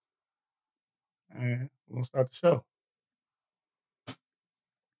And we'll start the show.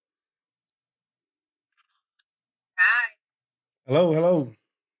 Hi. Hello, hello,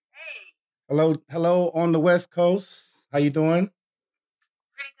 Hey. hello on the West Coast. How you doing?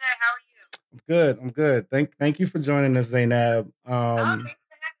 Pretty good. How are you? I'm good. Thank you for joining us, Zainab. Thanks for having me.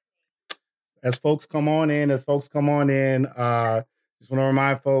 As folks come on in, just want to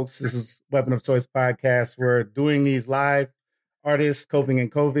remind folks this is Weapon of Choice podcast. We're doing these live artists coping in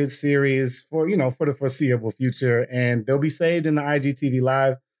COVID series for the foreseeable future, and they'll be saved in the IGTV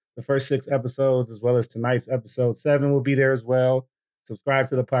live. The first 6 episodes, as well as tonight's episode 7, will be there as well. Subscribe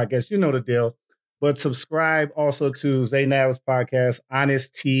to the podcast. You know the deal. But subscribe also to Zainab's podcast,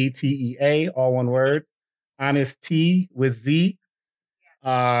 Honest TEA, all one word. Honest T with Z.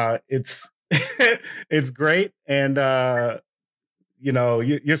 It's it's great, and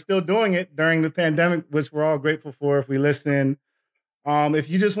you're still doing it during the pandemic, which we're all grateful for. If we listen, if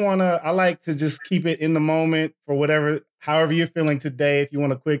you just wanna, I like to just keep it in the moment for however you're feeling today. If you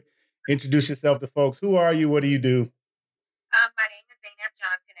want to quick introduce yourself to folks, who are you? What do you do? My name is Zainab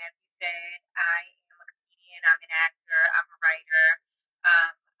Johnson. As you said, I am a comedian. I'm an actor. I'm a writer.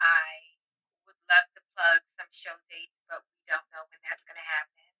 I would love to plug some show dates, but we don't know when that's going to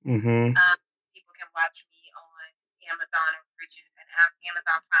happen. Mm-hmm. People can watch me on Amazon an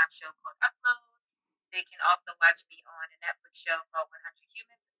Amazon Prime show called Upload. They can also watch me on a Netflix show called 100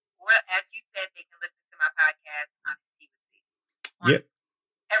 Humans. Or, as you said, they can listen to my podcast on Yep.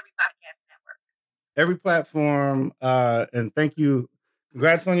 Every podcast network. Every platform. And thank you.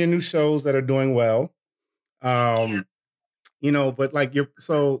 Congrats on your new shows that are doing well. But like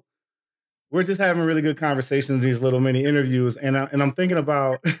so we're just having really good conversations, these little mini interviews, and I'm thinking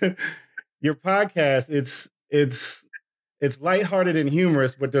about your podcast. It's lighthearted and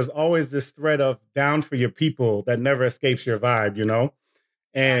humorous, but there's always this thread of down for your people that never escapes your vibe,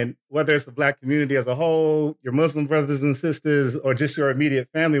 And whether it's the Black community as a whole, your Muslim brothers and sisters, or just your immediate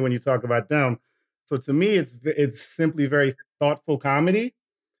family when you talk about them. So to me, it's simply very thoughtful comedy,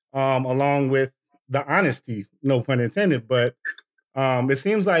 along with the honesty, no pun intended. But it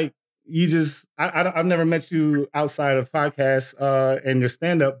seems like I've never met you outside of podcasts and your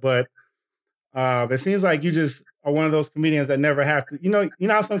stand up, but it seems like you just are one of those comedians that never have to,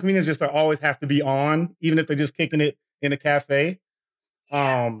 how some comedians just always have to be on, even if they're just kicking it in a cafe.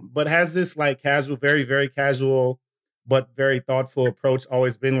 But has this like casual, very, very casual, but very thoughtful approach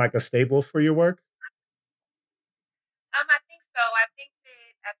always been like a staple for your work? I think so. I think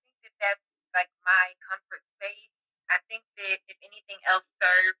that that's like my comfort space. I think that if anything else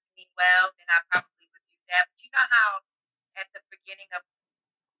serves me well, then I probably would do that. But you know how at the beginning of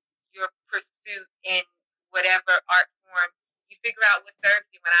your pursuit in whatever art form, you figure out what serves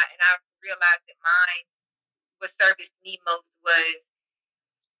you. And I realized that what serviced me most was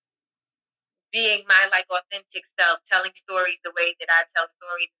being my like authentic self, telling stories the way that I tell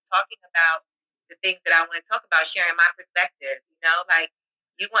stories, talking about the things that I want to talk about, sharing my perspective. Like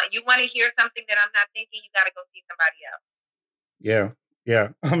you want to hear something that I'm not thinking, you got to go see somebody else. Yeah.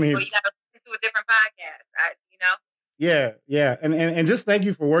 I mean, or you got to listen to a different podcast. Yeah, and just thank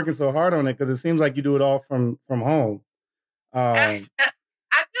you for working so hard on it, because it seems like you do it all from home. I do. Yeah.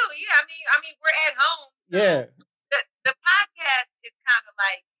 I mean, we're at home. So yeah. The podcast is kind of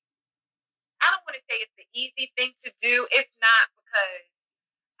like, I don't want to say it's the easy thing to do. It's not, because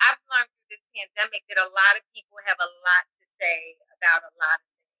I've learned through this pandemic that a lot of people have a lot to say about a lot of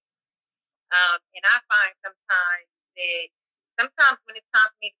things. And I find sometimes when it's time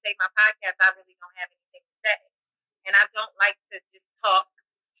for me to take my podcast, I really don't have anything to say. And I don't like to just talk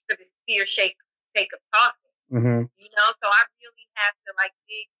for the sheer sake of talking. Mm-hmm. So I really have to like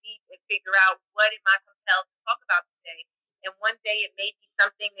dig deep and figure out what am I compelled to talk about today. And one day it may be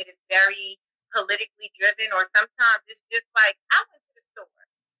something that is very politically driven, or sometimes it's just like, I went to the store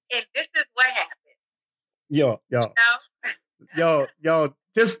and this is what happened. Yo,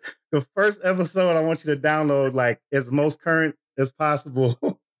 just the first episode, I want you to download like as most current as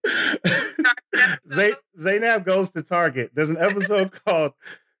possible. Zainab Goes to Target. There's an episode called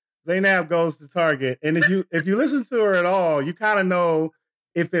Zainab Goes to Target, and if you listen to her at all, you kind of know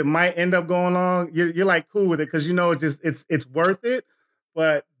if it might end up going long. You're like cool with it, because it's worth it.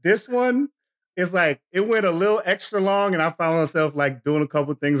 But this one is like, it went a little extra long, and I found myself like doing a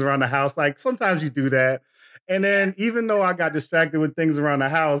couple things around the house. Like sometimes you do that, and then even though I got distracted with things around the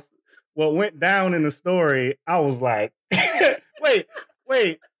house, what went down in the story, I was like, wait.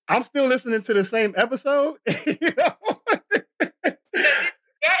 I'm still listening to the same episode. That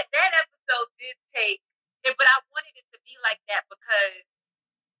episode did take, but I wanted it to be like that because,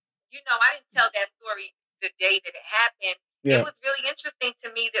 I didn't tell that story the day that it happened. Yeah. It was really interesting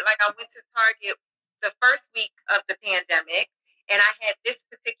to me that like I went to Target the first week of the pandemic, and I had this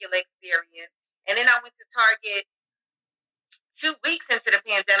particular experience. And then I went to Target 2 weeks into the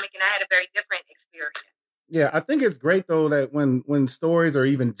pandemic, and I had a very different experience. Yeah, I think it's great though that when stories or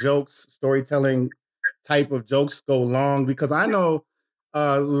even jokes, storytelling type of jokes go long, because I know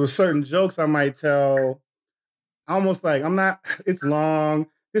with certain jokes I might tell almost like I'm not. It's long.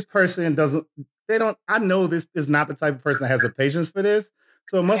 This person doesn't. They don't. I know this is not the type of person that has the patience for this.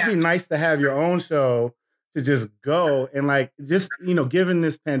 So it must Yeah. be nice to have your own show to just go and like just given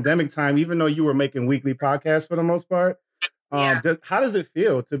this pandemic time, even though you were making weekly podcasts for the most part. Yeah. How does it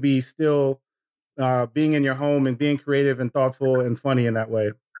feel to be still being in your home and being creative and thoughtful and funny in that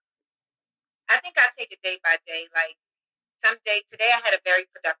way? I think I take it day by day. Like today I had a very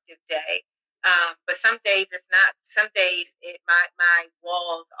productive day. But some days it's not. Some days my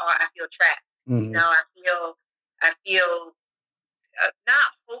walls are. I feel trapped. Mhm. I feel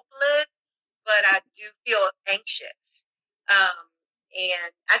not hopeless, but I do feel anxious.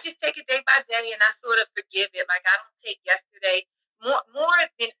 And I just take it day by day, and I sort of forgive it. Like I don't take yesterday more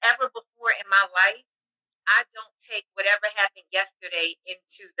than ever before in my life. I don't take whatever happened yesterday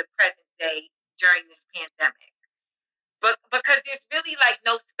into the present day during this pandemic. But because there's really like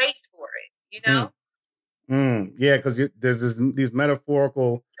no space for it, you know? Yeah, because there's these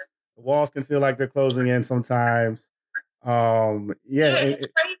metaphorical walls can feel like they're closing in sometimes. Yeah, Yeah, it's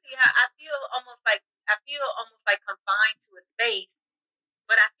crazy how I feel almost like confined to a space,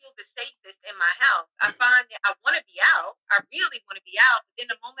 but I feel the safest in my house. I find that I want to be out. I really want to be out, but then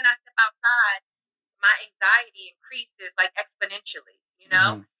the moment I step outside, my anxiety increases like exponentially, you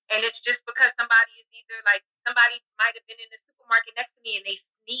know? Mhm. And it's just because somebody might have been in the supermarket next to me and they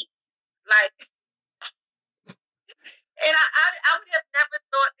sneeze. Like, and I would have never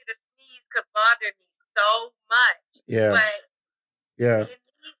thought that a sneeze could bother me so much. Yeah, But yeah, it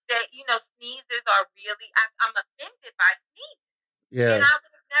means that, sneezes are really, I'm offended by sneezes. And yeah, I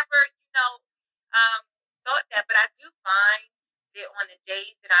would have never, um, thought that. But I do find that on the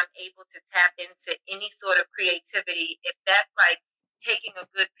days that I'm able to tap into any sort of creativity, if that's like taking a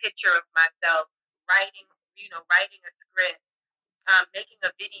good picture of myself, writing a script, making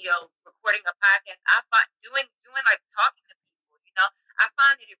a video, recording a podcast, I find doing like talking to people, I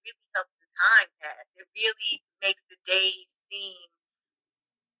find that it really helps the time pass. It really makes the days seem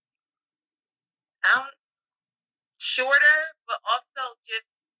I don't, shorter, but also just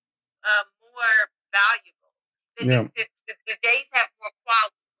more valuable. yeah. The days have more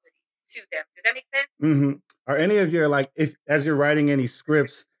quality to them. Does that make sense? hmm Are any of your like, if as you're writing any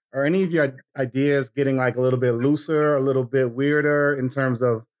scripts, are any of your ideas getting like a little bit looser, a little bit weirder in terms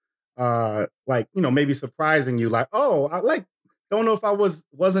of, like maybe surprising you? Like, oh, I like don't know if I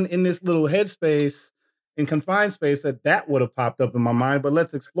wasn't in this little headspace in confined space that would have popped up in my mind, but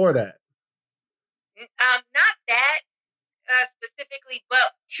let's explore that. Not that specifically, but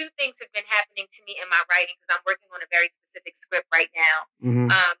two things have been happening to me in my writing because I'm working on a very specific script right now. Mm-hmm.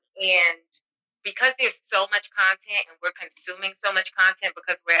 And because there's so much content and we're consuming so much content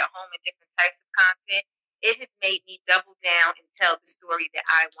because we're at home and different types of content, it has made me double down and tell the story that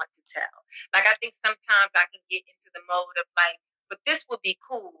I want to tell. Like, I think sometimes I can get into the mode of like, but this would be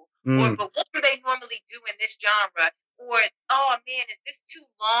cool. Or, but what do they normally do in this genre? Or, oh man, is this too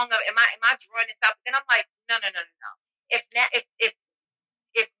long? Am I drawing this out? But then I'm like, no. If not, if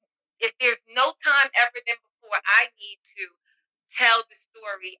if there's no time ever than before, I need to tell the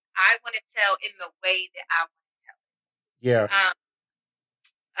story I want to tell in the way that I want to tell it. Yeah.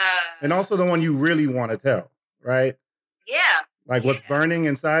 And also the one you really want to tell, right? Yeah. Like what's burning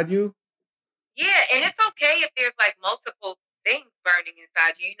inside you? Yeah, and it's okay if there's like multiple things burning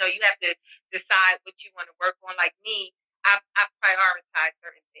inside you. You have to decide what you want to work on. Like me, I prioritize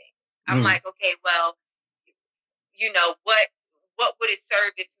certain things. I'm like, okay, well, what would it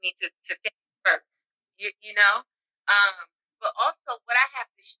service me to finish first? But also what I have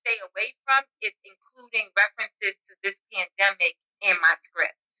to stay away from is including references to this pandemic in my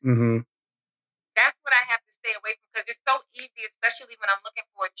script. Mm-hmm. That's what I have to stay away from because it's so easy, especially when I'm looking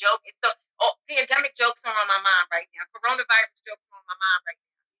for a joke. Pandemic jokes are on my mind right now. Coronavirus jokes are on my mind right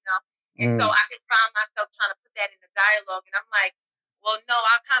now, And so I can find myself trying to put that in the dialogue, and I'm like, well, no,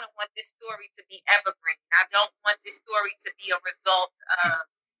 I kind of want this story to be evergreen. I don't want this story to be a result of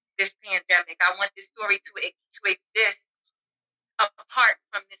this pandemic. I want this story to exist apart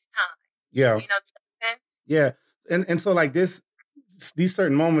from this time. Yeah. Does that make sense? Yeah. And so like these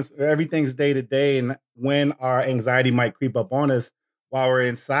certain moments, everything's day to day, and when our anxiety might creep up on us while we're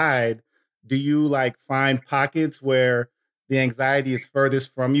inside, do you like find pockets where the anxiety is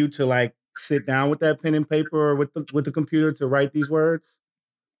furthest from you to like sit down with that pen and paper or with the computer to write these words?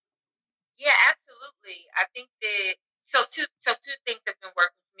 Yeah, absolutely. absolutely. I think that two things have been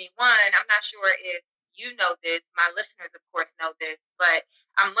working for me. One, I'm not sure if you know this. My listeners, of course, know this, but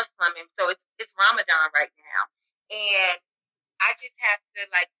I'm Muslim, and so it's Ramadan right now, and I just have to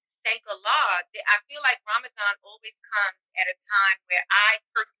like thank Allah. I feel like Ramadan always comes at a time where I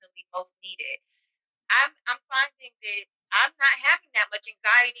personally most need it. I'm finding that I'm not having that much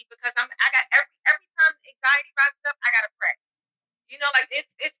anxiety because I got every time anxiety rises up, I gotta pray. You know, like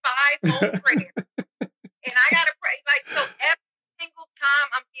it's five whole prayers, and I gotta pray. Like so, every single time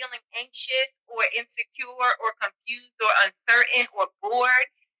I'm feeling anxious or insecure or confused or uncertain or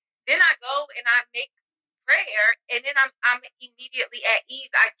bored, then I go and I make prayer, and then I'm immediately at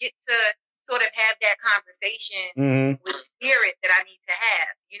ease. I get to sort of have that conversation with spirit that I need to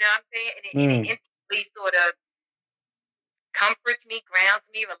have. You know what I'm saying? And it instantly sort of comforts me,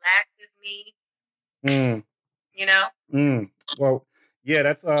 grounds me, relaxes me. You know? Well, yeah,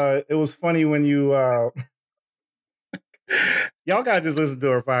 that's it was funny when you y'all gotta just listen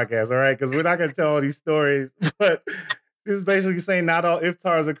to her podcast, all right? Because we're not gonna tell all these stories, but she's basically saying not all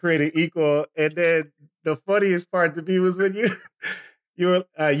iftars are created equal. And then the funniest part to me was when you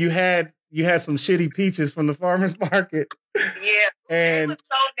had some shitty peaches from the farmer's market. Yeah, and it was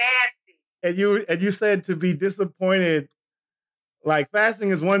so nasty. And you said to be disappointed, like fasting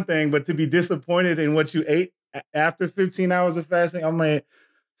is one thing, but to be disappointed in what you ate after 15 hours of fasting, I'm like,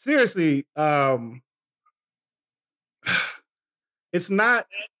 seriously, it's not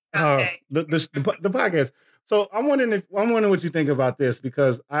the podcast. So I'm wondering what you think about this,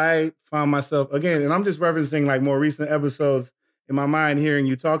 because I found myself again, and I'm just referencing like more recent episodes in my mind, hearing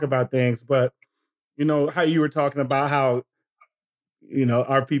you talk about things. But you know how you were talking about how, you know,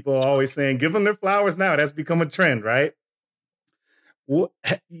 our people are always saying, "Give them their flowers now." That's become a trend, right? What,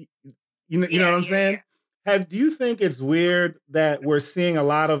 you know what I'm saying? Yeah. Do you think it's weird that we're seeing a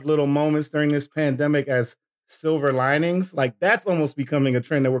lot of little moments during this pandemic as silver linings? Like that's almost becoming a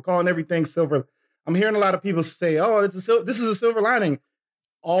trend that we're calling everything silver. I'm hearing a lot of people say, "Oh, this is a silver lining,"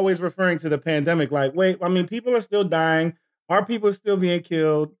 always referring to the pandemic. Like, wait, I mean, people are still dying. Our people are still being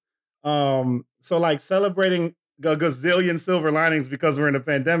killed. So like celebrating a gazillion silver linings because we're in a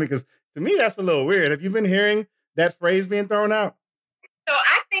pandemic is, to me, that's a little weird. Have you been hearing that phrase being thrown out? So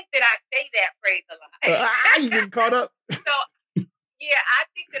I think that I say that phrase a lot. You get caught up. So yeah, I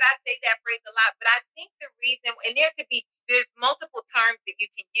think that I say that phrase a lot, but I think the reason, and there's multiple terms that you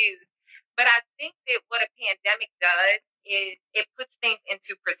can use, but I think that what a pandemic does is it puts things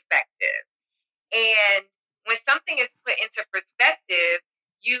into perspective. And when something is put into perspective,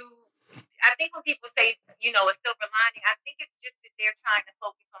 I think when people say, you know, a silver lining, I think it's just that they're trying to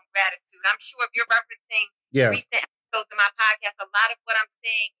focus on gratitude. I'm sure if you're referencing recent episodes of my podcast, a lot of what I'm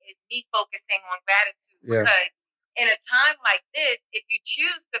saying is me focusing on gratitude. Yeah. Because in a time like this, if you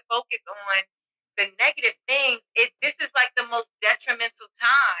choose to focus on the negative things, this is like the most detrimental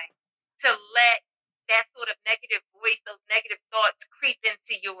time to let that sort of negative voice, those negative thoughts creep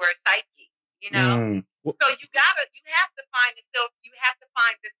into your psyche, you know? So you have to find the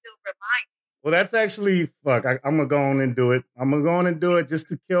silver lining. Well, that's actually, I'm gonna go on and do it. I'm gonna go on and do it just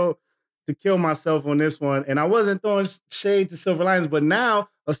to kill myself on this one. And I wasn't throwing shade to silver linings, but now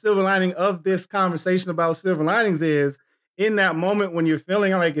a silver lining of this conversation about silver linings is, in that moment when you're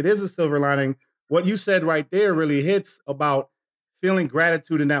feeling like it is a silver lining, what you said right there really hits about feeling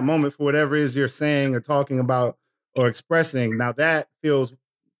gratitude in that moment for whatever it is you're saying or talking about or expressing. Now that feels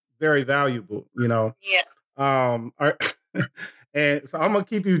very valuable, you know? Yeah. And so I'm gonna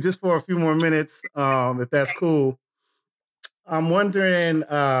keep you just for a few more minutes, if that's cool. I'm wondering,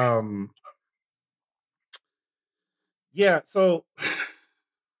 yeah, so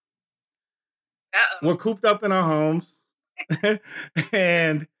we're cooped up in our homes,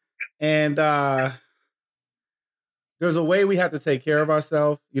 and there's a way we have to take care of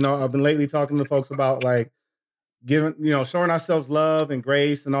ourselves. You know, I've been lately talking to folks about like showing ourselves love and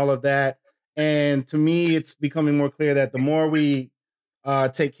grace and all of that. And to me, it's becoming more clear that the more we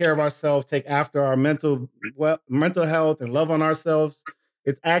take care of ourselves, take after our mental health and love on ourselves,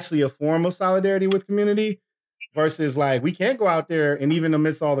 it's actually a form of solidarity with community, versus like, we can't go out there, and even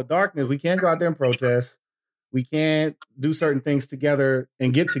amidst all the darkness, we can't go out there and protest. We can't do certain things together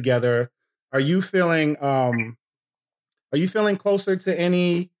and get together. Are you feeling closer to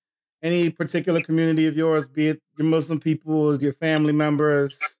any particular community of yours, be it your Muslim people, your family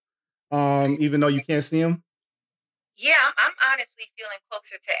members, even though you can't see them? Yeah, I'm honestly feeling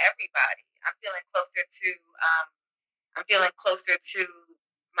closer to everybody. I'm feeling closer to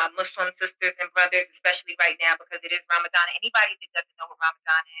my Muslim sisters and brothers, especially right now because it is Ramadan. Anybody that doesn't know what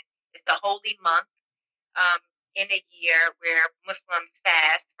Ramadan is, it's the holy month in a year where Muslims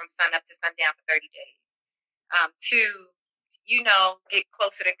fast from sun up to sundown for 30 days. to, get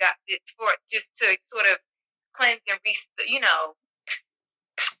closer to God, just to sort of cleanse and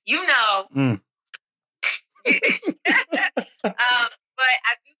Mm. But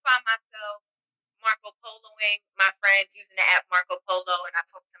I do find myself Marco Poloing my friends, using the app Marco Polo, and I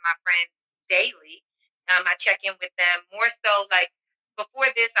talk to my friends daily. I check in with them more so. Like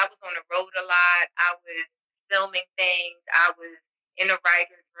before this, I was on the road a lot. I was filming things. I was in a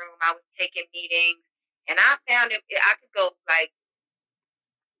writer's room. I was taking meetings, and I found I could go like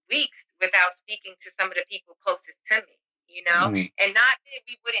weeks without speaking to some of the people closest to me, and not that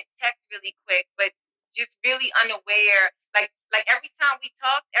we wouldn't text really quick, but just really unaware. Like every time we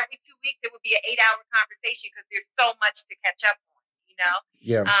talked, every 2 weeks, it would be an 8-hour conversation because there's so much to catch up on.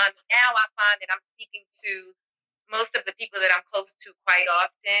 Yeah. Now I find that I'm speaking to most of the people that I'm close to quite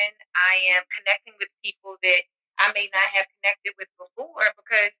often. I am connecting with people that I may not have connected with before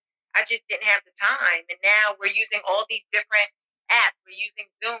because I just didn't have the time. And now we're using all these different apps. We're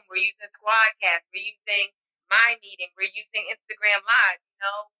using Zoom. We're using Squadcast. We're using My Meeting. We're using Instagram Live.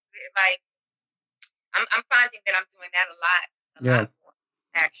 Like I'm finding that I'm doing that a lot more,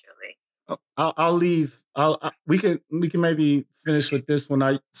 actually. I'll leave. We can maybe finish with this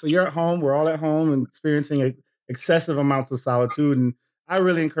one. So you're at home. We're all at home and experiencing excessive amounts of solitude, and I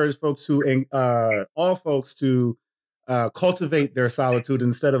really encourage folks all folks to cultivate their solitude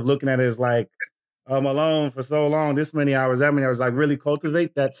instead of looking at it as like I'm alone for so long, this many hours, that many hours. Like really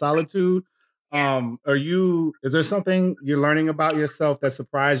cultivate that solitude. Is there something you're learning about yourself that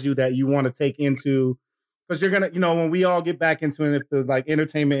surprised you that you want to take into? Because you're gonna, when we all get back into it, the like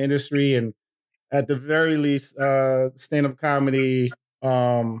entertainment industry and at the very least, stand-up comedy,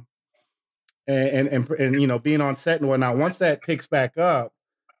 and being on set and whatnot. Once that picks back up,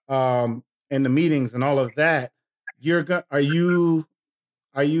 and the meetings and all of that, is there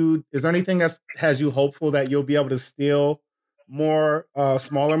anything that has you hopeful that you'll be able to steal more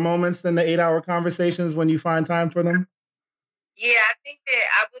smaller moments than the 8-hour conversations when you find time for them? Yeah, I think that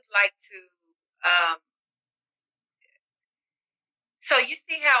I would like to. So you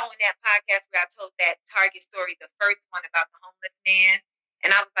see how on that podcast where I told that Target story, the first one about the homeless man,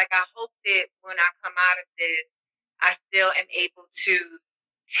 and I was like, I hope that when I come out of this, I still am able to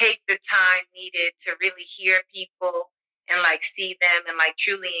take the time needed to really hear people and like see them and like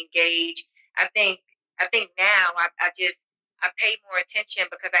truly engage. I think now I pay more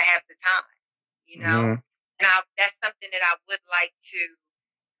attention because I have the time. Mm-hmm. And that's something that I would like to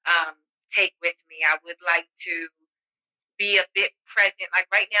take with me. I would like to be a bit present. Like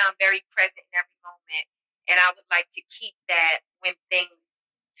right now, I'm very present in every moment, and I would like to keep that when things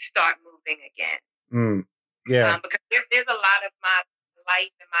start moving again. Yeah. Because there's a lot of my life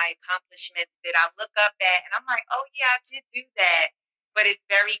and my accomplishments that I look up at, and I'm like, oh yeah, I did do that, but it's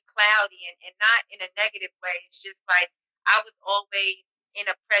very cloudy and not in a negative way. It's just like I was always in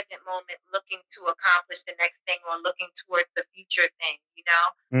a present moment looking to accomplish the next thing or looking towards the future thing.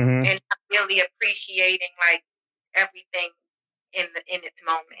 Mm-hmm. And I'm really appreciating like everything in its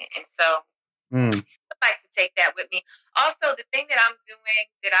moment. And so I'd like to take that with me. Also, the thing that I'm doing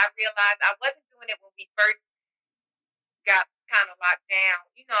that I realized I wasn't doing it when we first got kind of locked down.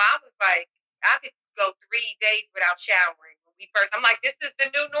 I was like, I could go 3 days without showering when we first. I'm like, this is the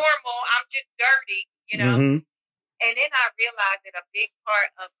new normal. I'm just dirty. Mm-hmm. And then I realized that a big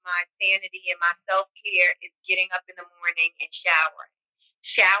part of my sanity and my self care is getting up in the morning and showering.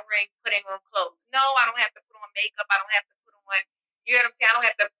 Showering, putting on clothes. No, I don't have to put on makeup. I don't have to put on. You know what I'm saying?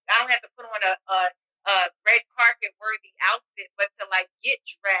 I don't have to put on a red carpet worthy outfit, but to like get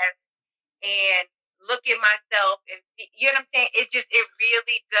dressed and look at myself and you know what I'm saying? It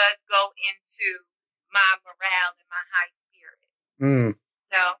really does go into my morale and my high spirit.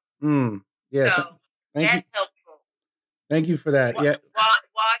 Yeah. So that's helpful. Thank you for that.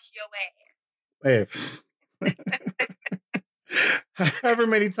 Wash your ass. Hey. However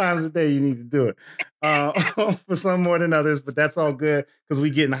many times a day you need to do it. For some more than others, but that's all good because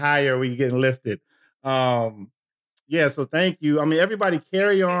we getting higher, we getting lifted. So thank you. I mean, everybody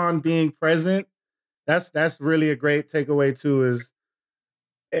carry on being present. That's really a great takeaway too.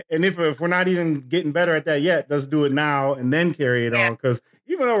 And if we're not even getting better at that yet, let's do it now and then carry it on. Because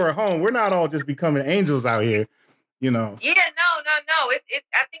even though we're home, we're not all just becoming angels out here. Yeah, no. I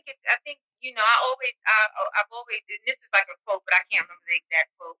think I've always, and this is like a quote, but I can't remember the exact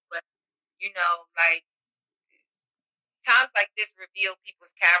quote. But like times like this reveal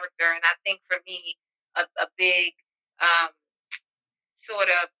people's character, and I think for me, a big sort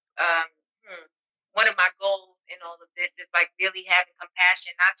of one of my goals in all of this is like really having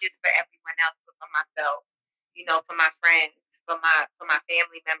compassion, not just for everyone else, but for myself. For my friends, for my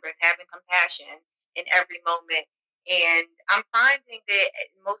family members, having compassion in every moment. And I'm finding that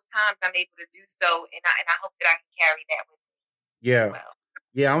most times I'm able to do so, and I hope that I can carry that with me as Yeah. well.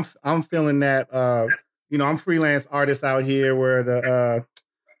 Yeah, I'm feeling that. I'm freelance artist out here where the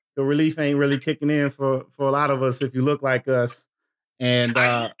relief ain't really kicking in for a lot of us if you look like us. And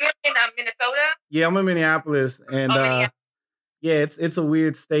Are you in Minnesota? yeah, I'm in Minneapolis, and Minneapolis. yeah, it's a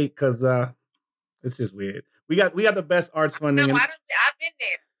weird state because it's just weird. We got the best arts funding. No, I've been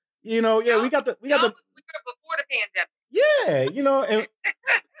there. Yeah, we got the before the pandemic. Yeah, and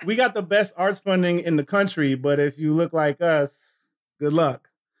we got the best arts funding in the country. But if you look like us, good luck.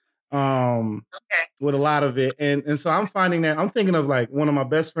 Okay. With a lot of it, and so I'm finding that I'm thinking of like one of my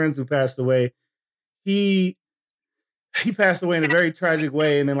best friends who passed away. He passed away in a very tragic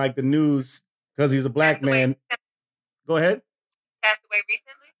way, and then like the news because he's a black man. Go ahead. Passed away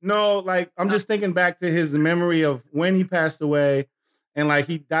recently? No, like I'm just thinking back to his memory of when he passed away, and like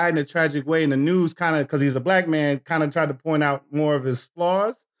he died in a tragic way. And the news kind of, because he's a black man, kind of tried to point out more of his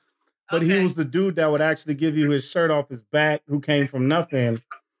flaws. But he was the dude that would actually give you his shirt off his back, who came from nothing.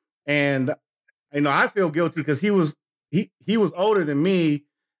 And I feel guilty because he was older than me.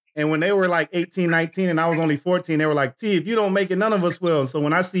 And when they were like 18, 19, and I was only 14, they were like, T, if you don't make it, none of us will. So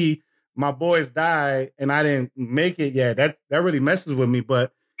when I see my boys die and I didn't make it yet, that really messes with me.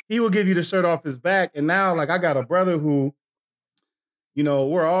 But he will give you the shirt off his back. And now, like, I got a brother who,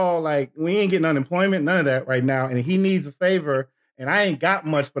 we're all like, we ain't getting unemployment, none of that right now. And he needs a favor. And I ain't got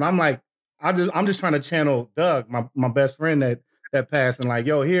much, but I'm like, I'm just trying to channel Doug, my best friend that passed, and like,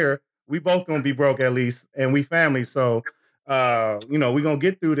 yo, here, we both gonna be broke at least, and we family. So, we gonna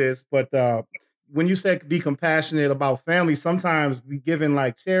get through this. But when you said be compassionate about family, sometimes we giving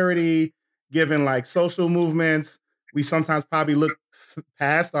like charity, giving like social movements, we sometimes probably look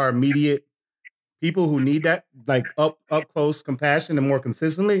past our immediate people who need that, like up close compassion and more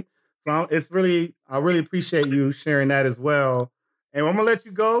consistently. So I really appreciate you sharing that as well. And I'm gonna let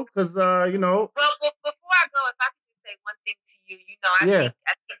you go because Well, before I go, if I could just say one thing to you, I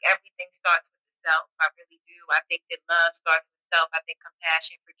think everything starts with the self. I really do. I think that love starts with self. I think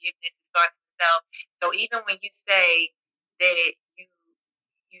compassion, forgiveness, it starts with self. So even when you say that you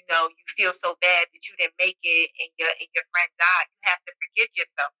feel so bad that you didn't make it and your friend died, you have to forgive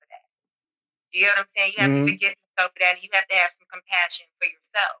yourself for that. Do you know what I'm saying? You have to forgive yourself for that, and you have to have some compassion for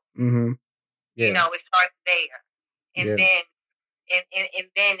yourself. Mm-hmm. Yeah. It starts there, and Yeah.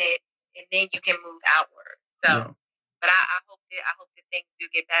 then you can move outward. So, but I hope that things do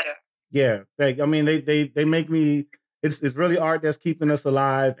get better. Yeah, they make me. It's really art that's keeping us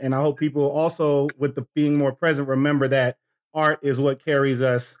alive, and I hope people also, with the being more present, remember that art is what carries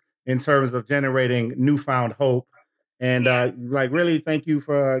us in terms of generating newfound hope. And really, thank you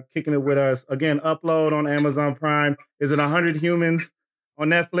for kicking it with us again. Upload on Amazon Prime. Is it 100 Humans on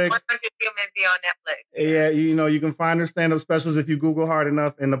Netflix? 100 Humans on Netflix. Yeah, you can find her stand-up specials if you Google hard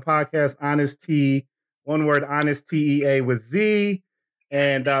enough, and the podcast Honest T, one word, Honest TEA with Z.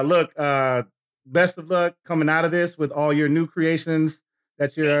 And look, best of luck coming out of this with all your new creations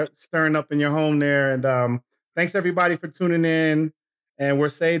that you're stirring up in your home there. And thanks everybody for tuning in. And we're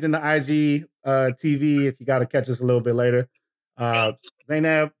saved in the IG TV if you got to catch us a little bit later.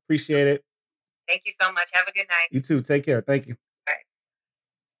 Zainab, appreciate it. Thank you so much. Have a good night. You too. Take care. Thank you.